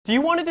Do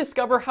you want to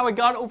discover how I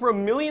got over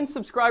 1 million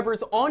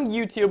subscribers on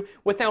YouTube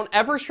without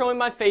ever showing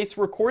my face,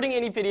 recording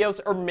any videos,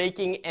 or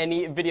making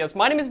any videos?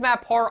 My name is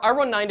Matt Parr. I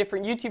run 9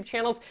 different YouTube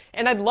channels,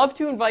 and I'd love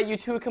to invite you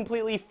to a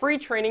completely free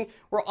training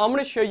where I'm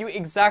going to show you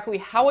exactly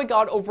how I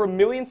got over 1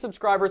 million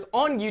subscribers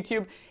on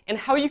YouTube and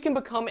how you can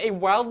become a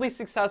wildly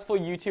successful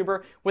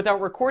YouTuber without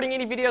recording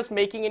any videos,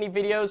 making any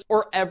videos,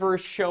 or ever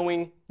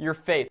showing your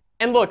face.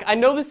 And look, I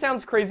know this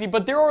sounds crazy,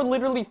 but there are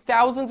literally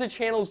thousands of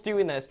channels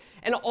doing this.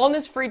 And on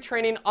this free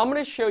training, I'm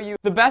going to show you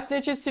the best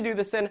niches to do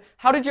this in,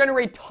 how to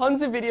generate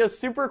tons of videos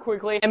super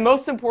quickly, and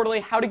most importantly,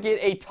 how to get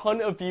a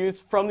ton of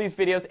views from these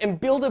videos and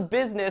build a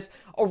business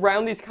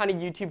around these kind of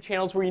YouTube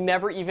channels where you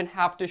never even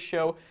have to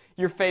show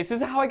your face.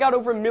 This is how I got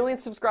over 1 million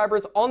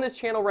subscribers on this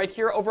channel right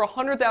here, over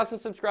 100,000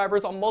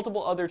 subscribers on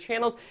multiple other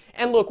channels.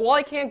 And look, while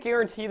I can't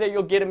guarantee that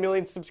you'll get 1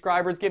 million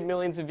subscribers, get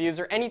millions of views,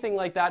 or anything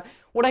like that,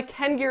 what I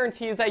can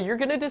guarantee is that you're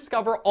going to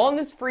discover on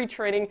this free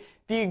training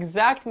the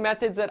exact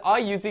methods that I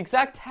use, the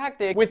exact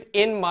tactic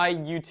within my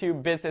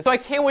YouTube business. So I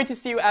can't wait to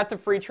see you at the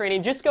free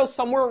training. Just go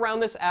somewhere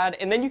around this ad,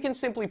 and then you can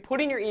simply put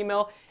in your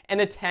email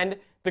and attend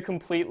the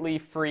completely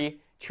free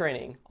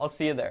training. I'll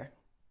see you there.